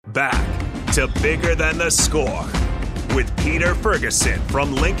Back to Bigger Than the Score with Peter Ferguson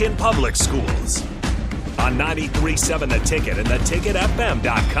from Lincoln Public Schools on 93.7 The Ticket and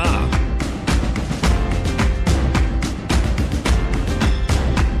theticketfm.com.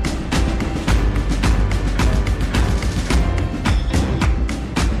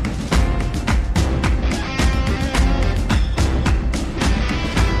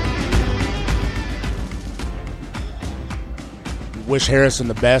 Wish Harrison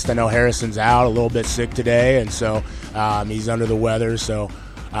the best. I know Harrison's out a little bit sick today, and so he's under the weather. So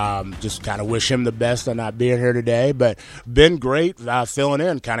just kind of wish him the best on not being here today. But been great filling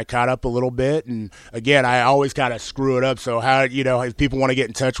in, kind of caught up a little bit. And again, I always kind of screw it up. So how, if people want to get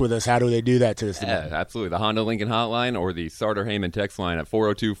in touch with us, how do they do that to us? Yeah, absolutely. The Honda Lincoln hotline or the Sartor Heyman text line at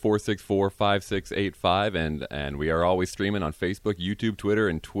 402-464-5685. And we are always streaming on Facebook, YouTube, Twitter,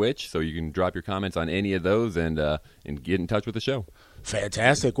 and Twitch. So you can drop your comments on any of those and get in touch with the show.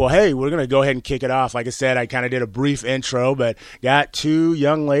 Fantastic. Well, hey, we're going to go ahead and kick it off. Like I said, I kind of did a brief intro, but got two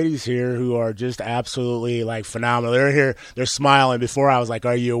young ladies here who are just absolutely phenomenal. They're here, they're smiling. Before I was like,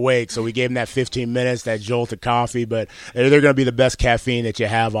 are you awake? So we gave them that 15 minutes, that jolt of coffee, but they're going to be the best caffeine that you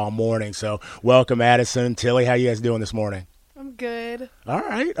have all morning. So welcome, Addison, Tillie. How you guys doing this morning? I'm good. All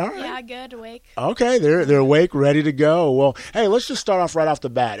right. Yeah, good, awake. Okay, they're awake, ready to go. Well, hey, let's just start off right off the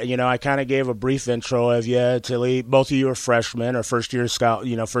bat. I kind of gave a brief intro of you, Tillie. Both of you are freshmen or first year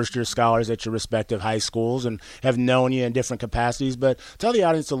scholars at your respective high schools, and have known you in different capacities. But tell the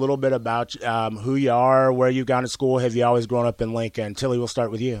audience a little bit about who you are, where you've gone to school. Have you always grown up in Lincoln? Tillie, we'll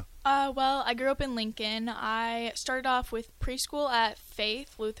start with you. Well, I grew up in Lincoln. I started off with preschool at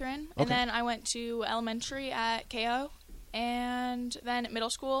Faith Lutheran, and then I went to elementary at KO. And then at middle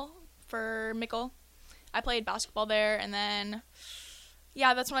school for Mickle, I played basketball there, and then,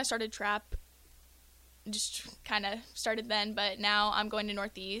 that's when I started trap. Just kind of started then, but now I'm going to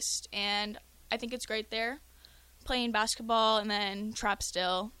Northeast, and I think it's great there, playing basketball and then trap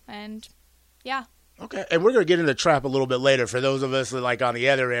still, and yeah. Okay, and we're going to get into trap a little bit later. For those of us that on the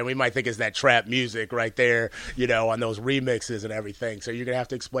other end, we might think it's that trap music right there, on those remixes and everything. So you're going to have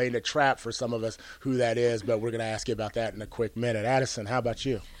to explain the trap for some of us who that is, but we're going to ask you about that in a quick minute. Addison, how about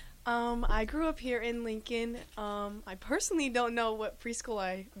you? I grew up here in Lincoln. I personally don't know what preschool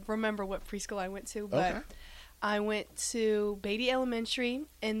I went to, but I went to Beatty Elementary,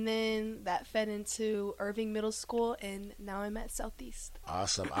 and then that fed into Irving Middle School, and now I'm at Southeast.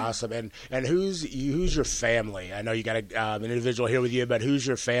 Awesome. And who's your family? I know you got an individual here with you, but who's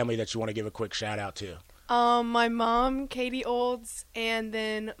your family that you want to give a quick shout out to? My mom, Katie Olds, and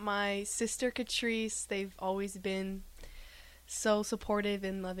then my sister, Catrice. They've always been so supportive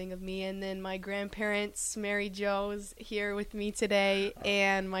and loving of me. And then my grandparents, Mary Jo's here with me today,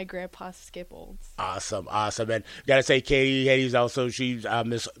 and my grandpa, Skip Olds. Awesome. And gotta say, Katie's also, she's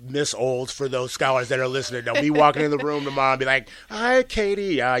Miss Olds for those scholars that are listening. Don't be walking in the room tomorrow and be like, hi,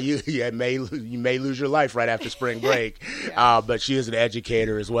 Katie. You may lose your life right after spring break. But she is an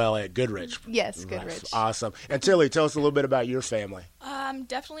educator as well at Goodrich. Yes, Goodrich. Awesome. And Tillie, tell us a little bit about your family.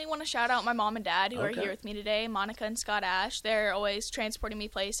 Definitely want to shout out my mom and dad who are here with me today, Monica and Scott Ash. They're always transporting me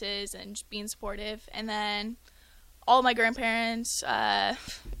places and just being supportive. And then all of my grandparents,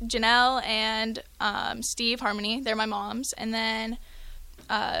 Janelle and Steve Harmony, they're my moms. And then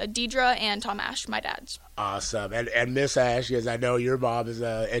Deidre and Tom Ash, my dad's. Awesome. And Miss Ash, because I know your mom is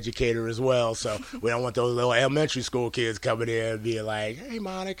an educator as well, so we don't want those little elementary school kids coming in and being like, hey,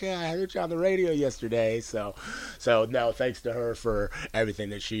 Monica, I heard you on the radio yesterday. So no, thanks to her for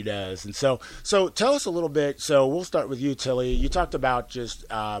everything that she does. And so tell us a little bit. So we'll start with you, Tillie. You talked about just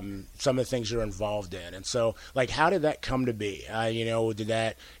some of the things you're involved in. And so, how did that come to be?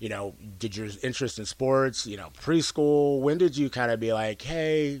 Did your interest in sports, preschool, when did you kind of be like,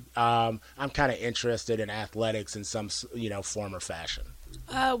 hey, I'm kind of interested in athletics in some, form or fashion?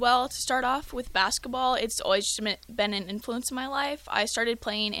 Well, to start off with basketball, it's always just been an influence in my life. I started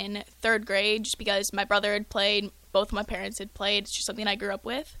playing in 3rd grade just because my brother had played, both of my parents had played. It's just something I grew up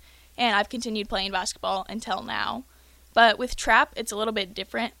with, and I've continued playing basketball until now. But with trap, it's a little bit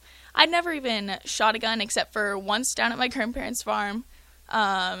different. I'd never even shot a gun except for once down at my grandparents' farm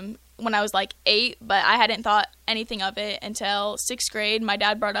when I was 8, but I hadn't thought anything of it until 6th grade. My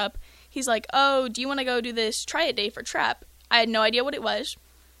dad brought up, he's like, oh, do you want to go do this try-it day for trap? I had no idea what it was.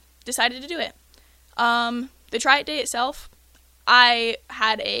 Decided to do it. The try-it day itself, I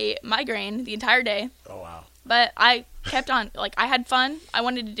had a migraine the entire day. Oh, wow. But I kept on. I had fun. I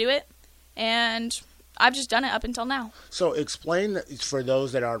wanted to do it. And I've just done it up until now. So explain for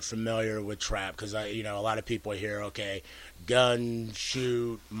those that aren't familiar with trap, because a lot of people hear, okay, gun,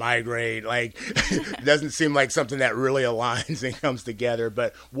 shoot, migrate, like it doesn't seem like something that really aligns and comes together.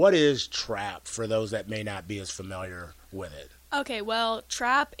 But what is trap for those that may not be as familiar with it? Okay, well,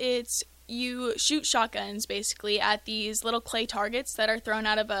 trap, it's you shoot shotguns basically at these little clay targets that are thrown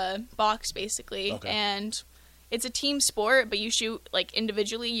out of a box basically. Okay. And it's a team sport, but you shoot like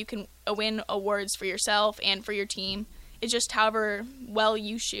individually. You can win awards for yourself and for your team. It's just however well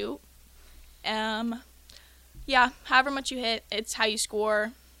you shoot. Yeah, however much you hit, it's how you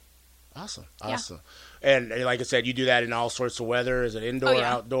score. Awesome. Yeah. And like I said, you do that in all sorts of weather. Is it indoor,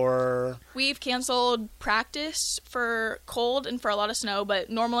 outdoor? We've canceled practice for cold and for a lot of snow, but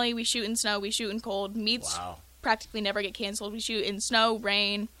normally we shoot in snow, we shoot in cold. Meets practically never get canceled. We shoot in snow,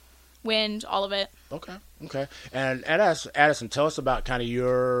 rain, wind, all of it. Okay. And Addison, tell us about kind of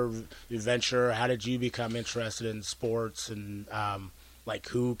your venture. How did you become interested in sports, and like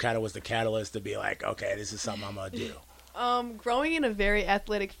who kind of was the catalyst to be like, okay, this is something I'm gonna do? Growing in a very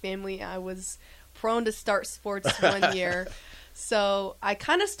athletic family, I was prone to start sports one year. So I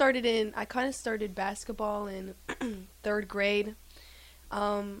kind of started basketball in third grade.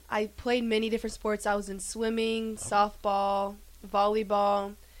 I played many different sports. I was in swimming, softball,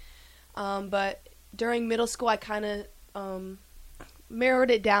 volleyball. But during middle school, I kind of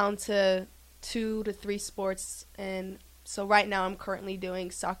narrowed it down to 2 to 3 sports. And so right now I'm currently doing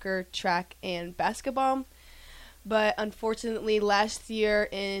soccer, track, and basketball. But unfortunately, last year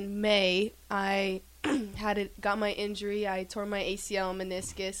in May, I got my injury. I tore my ACL and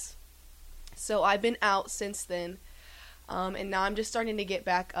meniscus. So I've been out since then. And now I'm just starting to get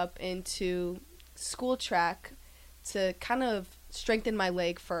back up into school track to kind of strengthen my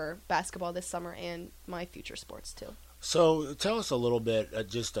leg for basketball this summer and my future sports too. So tell us a little bit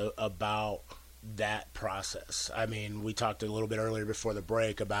about that process. I mean, we talked a little bit earlier before the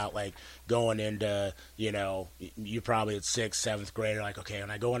break about like going into, you probably at 6th, 7th grade are like, okay, when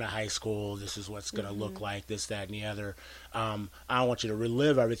I go into high school, this is what's going to look like, this, that, and the other. I don't want you to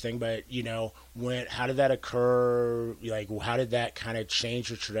relive everything, but how did that occur? Like, how did that kind of change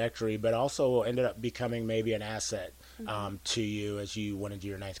your trajectory, but also ended up becoming maybe an asset to you as you went into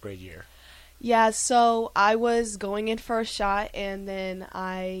your 9th grade year? Yeah, so I was going in for a shot, and then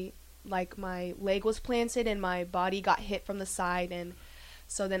my leg was planted and my body got hit from the side, and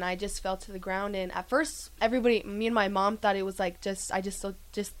so then I just fell to the ground. And at first, me and my mom thought it was like I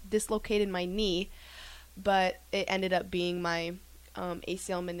just dislocated my knee, but it ended up being my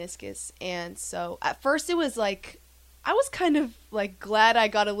ACL meniscus. And so at first it was like I was kind of like glad I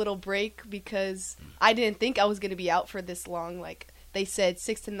got a little break, because I didn't think I was going to be out for this long. Like they said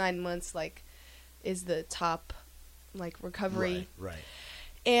 6 to 9 months is the top recovery. Right.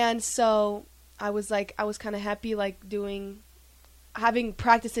 And so I was kind of happy, having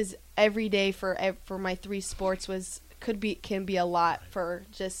practices every day for my 3 sports can be a lot for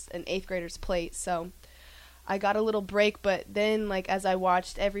just an 8th grader's plate. So I got a little break, but then as I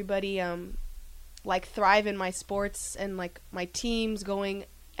watched everybody thrive in my sports and my teams going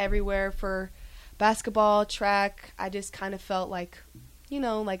everywhere for basketball, track, I just kind of felt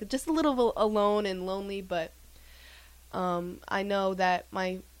just a little alone and lonely, but I know that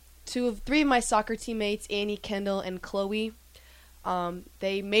 3 of my soccer teammates, Annie, Kendall, and Chloe,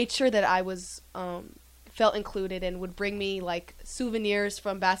 they made sure that I was felt included and would bring me souvenirs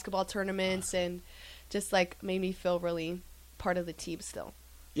from basketball tournaments, and just made me feel really part of the team still.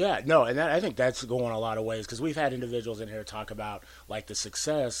 Yeah, no, and I think that's going a lot of ways, because we've had individuals in here talk about the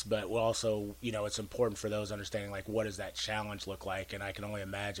success, but we'll also, it's important for those understanding what does that challenge look like. And I can only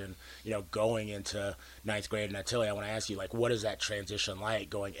imagine, going into 9th grade. And Tillie, I want to ask you, what is that transition like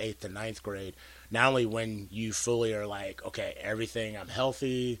going 8th to 9th grade? Not only when you fully are okay, everything, I'm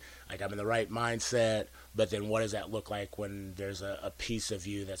healthy, I'm in the right mindset, but then what does that look like when there's a piece of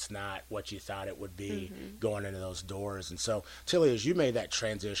you that's not what you thought it would be going into those doors? And so, Tillie, as you made that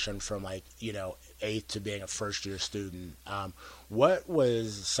transition from 8th to being a first-year student, what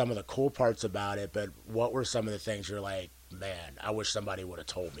was some of the cool parts about it, but what were some of the things you're like, man, I wish somebody would have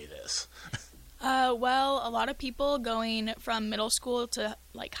told me this? Well, a lot of people going from middle school to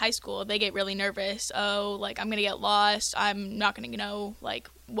high school, they get really nervous. I'm going to get lost. I'm not going to know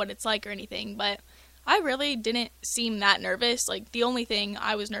what it's like or anything. But I really didn't seem that nervous. The only thing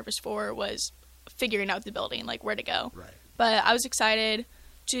I was nervous for was figuring out the building, where to go. Right. But I was excited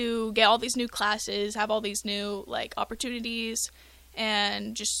to get all these new classes, have all these new opportunities,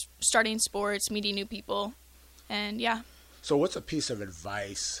 and just starting sports, meeting new people, and yeah. So what's a piece of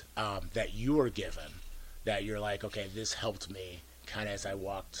advice that you were given that you're okay, this helped me kind of as I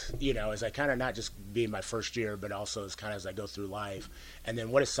walked, as I kind of not just being my first year, but also as kind of as I go through life? And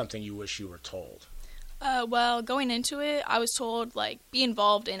then what is something you wish you were told? Well, going into it, I was told, like, be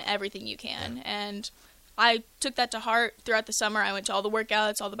involved in everything you can. Yeah. And I took that to heart throughout the summer. I went to all the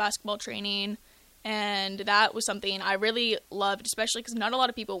workouts, all the basketball training, and that was something I really loved, especially because not a lot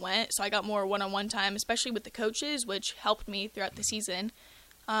of people went, so I got more one-on-one time, especially with the coaches, which helped me throughout the season.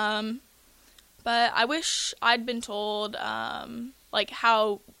 But I wish I'd been told, like,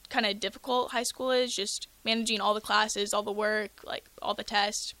 how kind of difficult high school is, just managing all the classes, all the work, like, all the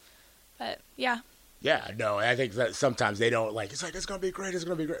tests. But, yeah. Yeah, no, I think that sometimes they don't it's going to be great, it's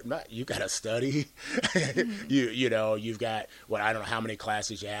going to be great. No, you got to study. You've got, I don't know how many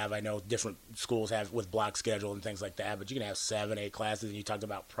classes you have. I know different schools have with block schedule and things like that, but you can have 7, 8 classes, and you talked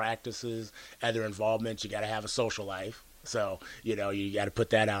about practices, other involvements. You got to have a social life. So, you got to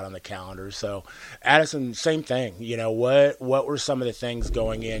put that out on the calendar. So, Addison, same thing. What were some of the things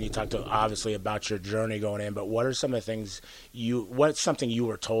going in? You talked obviously about your journey going in, but what are some of the things what's something you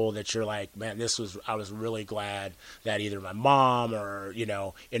were told that you're like, man, I was really glad that either my mom or,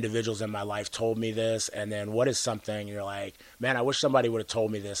 individuals in my life told me this. And then what is something you're like, man, I wish somebody would have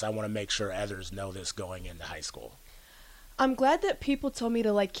told me this. I want to make sure others know this going into high school. I'm glad that people told me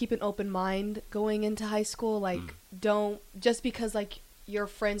to keep an open mind going into high school. Don't, just because your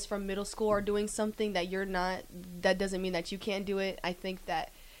friends from middle school are doing something that you're not, that doesn't mean that you can't do it. I think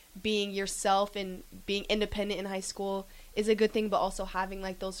that being yourself and being independent in high school is a good thing, but also having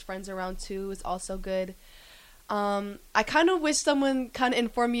those friends around too is also good. I kind of wish someone kind of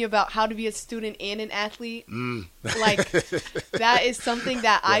informed me about how to be a student and an athlete. That is something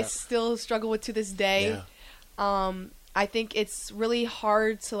that I still struggle with to this day. Yeah. I think it's really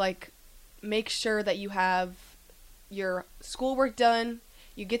hard to make sure that you have your schoolwork done,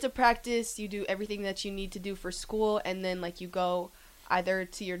 you get to practice, you do everything that you need to do for school, and then you go either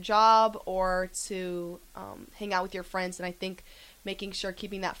to your job or to hang out with your friends. And I think making sure,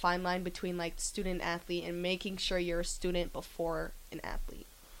 keeping that fine line between student and athlete, and making sure you're a student before an athlete.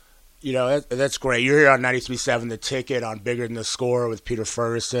 That's great. You're here on 93.7 The Ticket on Bigger Than the Score with Peter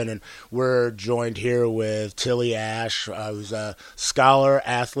Ferguson, and we're joined here with Tillie Ash, who's a scholar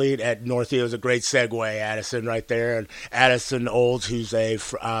athlete at Northeast. It was a great segue, Addison, right there. And Addison Olds, who's a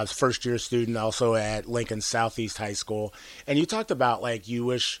first-year student also at Lincoln Southeast High School. And you talked about, you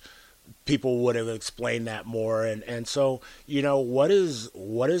wish people would have explained that more. And so, what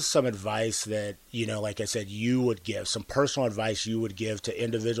is some advice that, like I said, you would give, some personal advice you would give to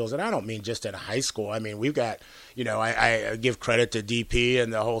individuals? And I don't mean just in high school. I mean, we've got, I give credit to DP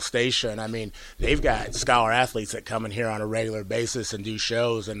and the whole station. I mean, they've got scholar athletes that come in here on a regular basis and do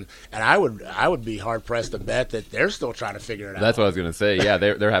shows. And I would be hard pressed to bet that they're still trying to figure it out. That's what I was going to say. Yeah,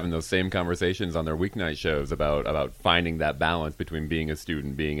 they're having those same conversations on their weeknight shows about finding that balance between being a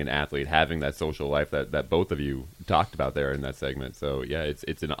student, being an athlete, having that social life that both of you talked about there in that segment. So yeah,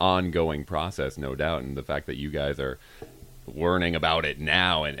 it's an ongoing process, no doubt, and the fact that you guys are learning about it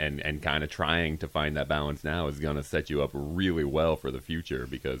now and kind of trying to find that balance now is going to set you up really well for the future,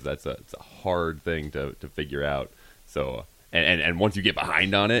 because it's a hard thing to figure out. So and once you get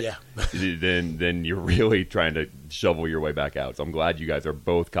behind on it, then you're really trying to shovel your way back out. So I'm glad you guys are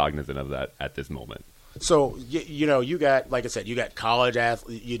both cognizant of that at this moment. So, you got, like I said, you got college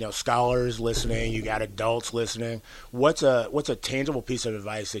athletes, scholars listening, you got adults listening. What's a tangible piece of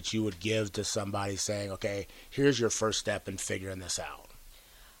advice that you would give to somebody saying, okay, here's your first step in figuring this out?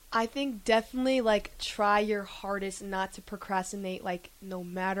 I think definitely try your hardest not to procrastinate, no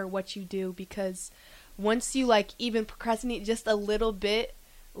matter what you do, because once you even procrastinate just a little bit,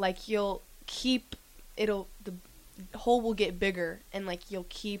 the hole will get bigger, and you'll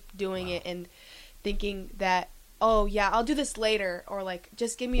keep doing it and thinking that, oh yeah, I'll do this later, or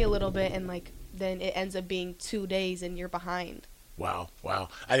just give me a little bit, and then it ends up being 2 days and you're behind. Wow.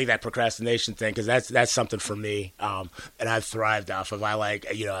 I think that procrastination thing, because that's something for me, and I've thrived off of. I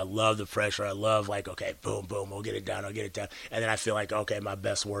love the pressure. I love okay, boom, we'll get it done. And then I feel okay, my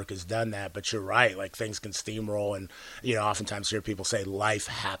best work has done that. But you're right, things can steamroll, and oftentimes hear people say life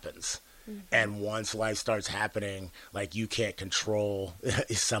happens. Mm-hmm. And once life starts happening, you can't control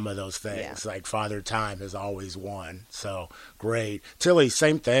some of those things. Yeah. Father Time has always won. So great. Tillie,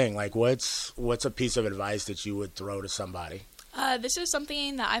 same thing. What's a piece of advice that you would throw to somebody? This is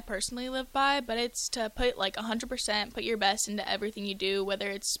something that I personally live by, but it's to put 100%, put your best into everything you do, whether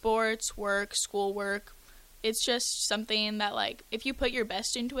it's sports, work, schoolwork. It's just something that if you put your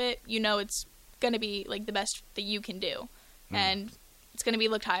best into it, it's going to be the best that you can do, and it's going to be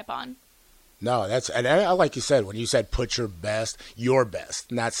looked high upon. No, and I like you said, when you said put your best,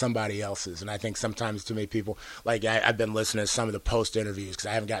 not somebody else's. And I think sometimes too many people, like I've been listening to some of the post interviews because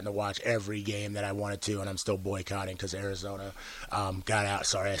I haven't gotten to watch every game that I wanted to, and I'm still boycotting because Arizona got out.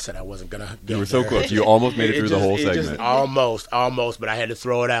 Sorry, I said I wasn't going to go. You were so close. You almost made it through the whole segment. Just almost, but I had to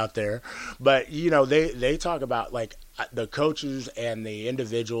throw it out there. But, they talk about, like, the coaches and the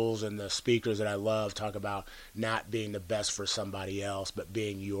individuals and the speakers that I love talk about not being the best for somebody else, but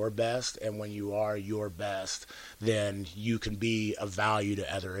being your best. And when you are your best, then you can be of value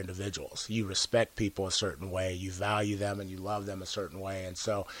to other individuals. You respect people a certain way, you value them, and you love them a certain way. And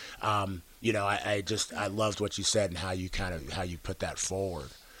so, I loved what you said and how you put that forward.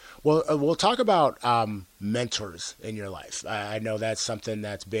 Well, we'll talk about mentors in your life. I know that's something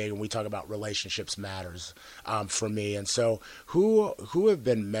that's big, and we talk about relationships matters for me. And so who have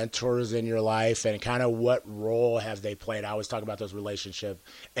been mentors in your life, and kind of what role have they played? I always talk about those relationship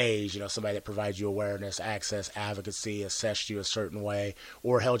A's, somebody that provides you awareness, access, advocacy, assessed you a certain way,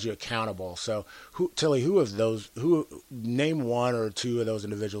 or held you accountable. So, Tillie, name one or two of those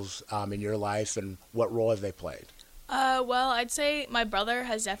individuals in your life, and what role have they played? Well, I'd say my brother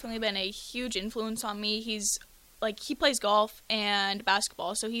has definitely been a huge influence on me. He plays golf and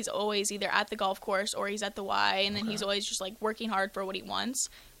basketball, so he's always either at the golf course or he's at the Y, and then he's always just, like, working hard for what he wants,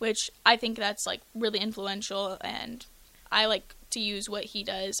 which I think that's, like, really influential, and I like to use what he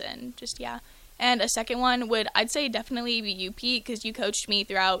does, and just, yeah. And a second one would, I'd say, definitely be you, Pete, because you coached me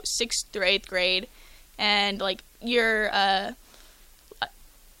throughout 6th through 8th grade, and, like, you're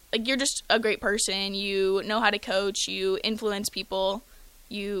just a great person. You know how to coach. You influence people.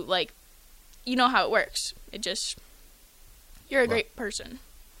 You know how it works. You're a great person.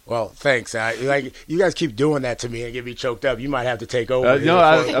 Well, thanks. You guys keep doing that to me and get me choked up. You might have to take over.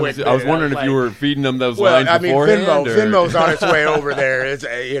 I was wondering if you were feeding them those lines beforehand. Venmo's on its way over there. It's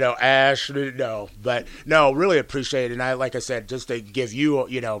Ash. No, but no, really appreciate it. And like I said, just to give you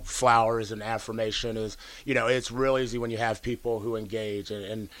flowers and affirmation is it's real easy when you have people who engage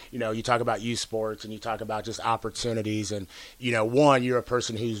and you talk about youth sports and you talk about just opportunities and one, you're a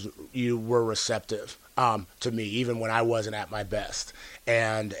person you were receptive to me even when I wasn't at my best.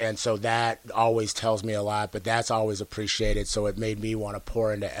 And so that always tells me a lot, but that's always appreciated. So it made me want to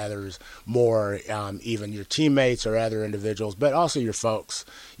pour into others more, even your teammates or other individuals, but also your folks,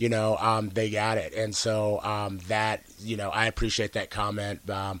 they got it. And so that, I appreciate that comment,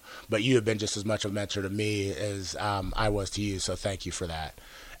 but you have been just as much a mentor to me as I was to you. So thank you for that.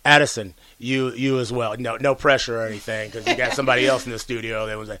 Addison, you as well. No pressure or anything, because you got somebody else in the studio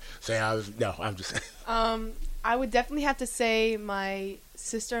that was like, I'm just I would definitely have to say my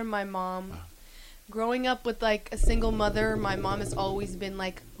sister and my mom. Growing up with like a single mother, my mom has always been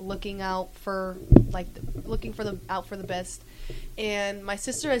like looking out for the best, and my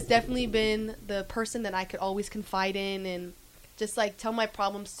sister has definitely been the person that I could always confide in and just like tell my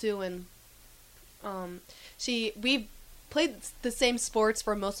problems to. And we've played the same sports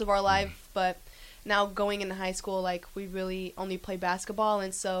for most of our life, but now going into high school, like we really only play basketball,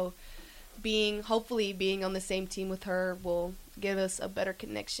 and so hopefully being on the same team with her will give us a better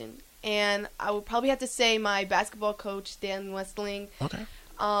connection. And I would probably have to say my basketball coach, Dan Westling. Okay.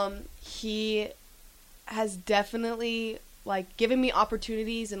 He has definitely like given me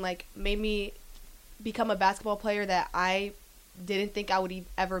opportunities and like made me become a basketball player that I didn't think I would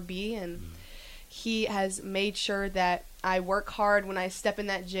ever be. And he has made sure that I work hard when I step in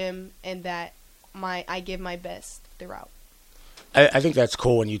that gym and that I give my best throughout. I think that's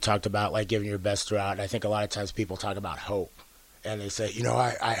cool when you talked about like giving your best throughout. And I think a lot of times people talk about hope and they say,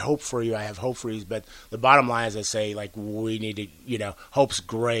 I hope for you. I have hope for you. But the bottom line is they say like we need to, hope's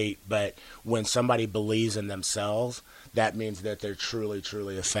great. But when somebody believes in themselves, that means that they're truly,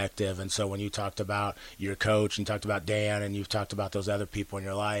 truly effective. And so when you talked about your coach and you talked about Dan and you've talked about those other people in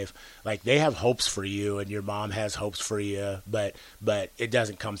your life, like they have hopes for you and your mom has hopes for you, but it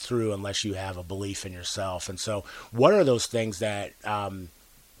doesn't come through unless you have a belief in yourself. And so what are those things that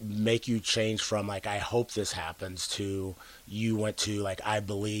make you change from like, I hope this happens to you went to like, I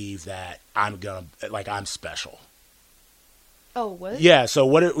believe that I'm special? Oh, what? Yeah. So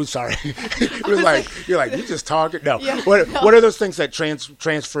sorry, you're like you just talking. No. Yeah, what are those things that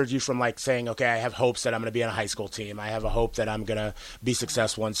transferred you from like saying, okay, I have hopes that I'm going to be on a high school team. I have a hope that I'm going to be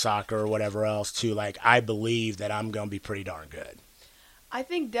successful in soccer or whatever else to like, I believe that I'm going to be pretty darn good. I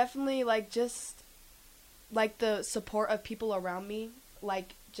think definitely like just like the support of people around me,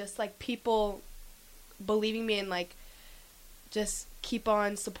 like just like people believing me and like just keep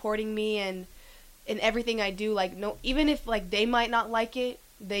on supporting me and in everything I do, like no, even if like they might not like it,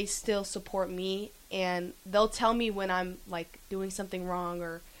 they still support me and they'll tell me when I'm like doing something wrong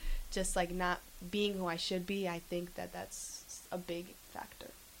or just like not being who I should be, I think that that's a big factor.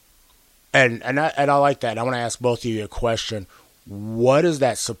 And I like that. I want to ask both of you a question. What does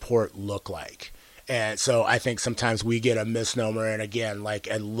that support look like? And so I think sometimes we get a misnomer, and again,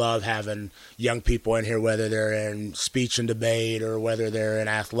 like, I love having young people in here, whether they're in speech and debate or whether they're in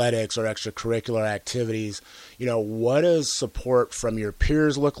athletics or extracurricular activities. You know, what does support from your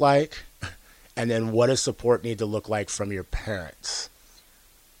peers look like? And then what does support need to look like from your parents?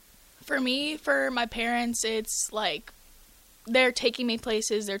 For me, for my parents, it's like they're taking me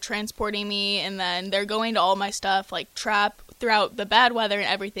places, they're transporting me, and then they're going to all my stuff, like trap, throughout the bad weather and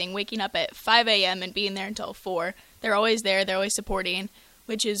everything, waking up at 5 a.m. and being there until 4. They're always there, they're always supporting,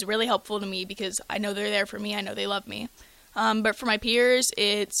 which is really helpful to me because I know they're there for me, I know they love me. But for my peers,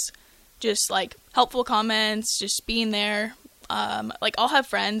 it's just like helpful comments, just being there. Like, I'll have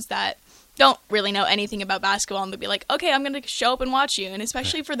friends that don't really know anything about basketball, and they'll be like, okay, I'm going to show up and watch you. And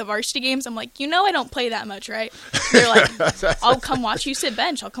especially for the varsity games, I'm like, I don't play that much, right? They're like, I'll come watch you sit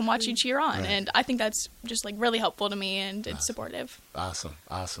bench. I'll come watch you cheer on. Right. And I think that's just like really helpful to me, and it's supportive. Awesome.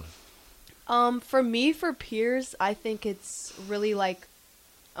 For me, for peers, I think it's really like,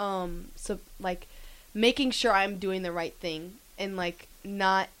 so like making sure I'm doing the right thing and like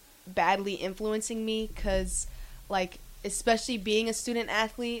not badly influencing me, because like, especially being a student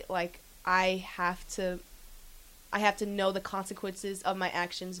athlete, like, I have to know the consequences of my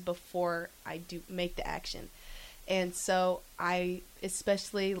actions before I do make the action. And so I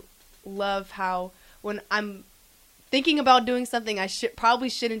especially love how when I'm thinking about doing something I probably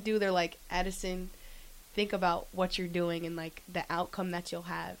shouldn't do, they're like, Addison, think about what you're doing and like the outcome that you'll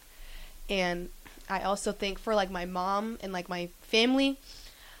have. And I also think for like my mom and like my family,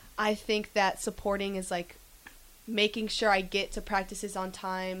 I think that supporting is like making sure I get to practices on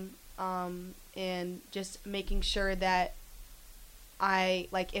time, and just making sure that I,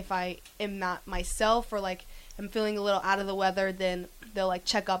 like, if I am not myself or like I'm feeling a little out of the weather, then they'll like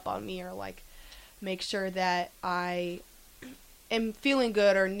check up on me or like make sure that I am feeling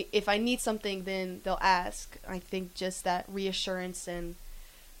good, or if I need something, then they'll ask. I think just that reassurance and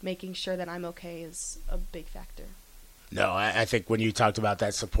making sure that I'm okay is a big factor. No, I think when you talked about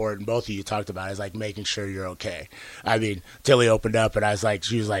that support, and both of you talked about it, is like making sure you're okay. I mean, Tillie opened up, and I was like,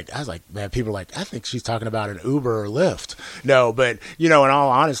 man, people are like, I think she's talking about an Uber or Lyft. No, but, in all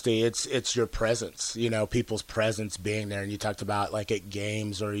honesty, it's your presence, people's presence being there. And you talked about, like, at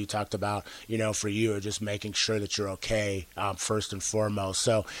games, or you talked about, for you, or just making sure that you're okay, first and foremost.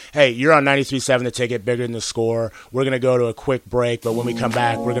 So, hey, you're on 93.7 The Ticket, Bigger Than the Score. We're going to go to a quick break, but when we come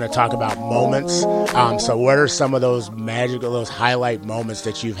back, we're going to talk about moments. So what are some of those magical, those highlight moments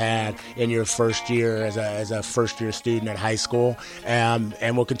that you've had in your first year as a first year student at high school? And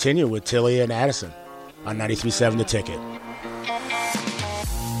we'll continue with Tillie and Addison on 93.7 The Ticket.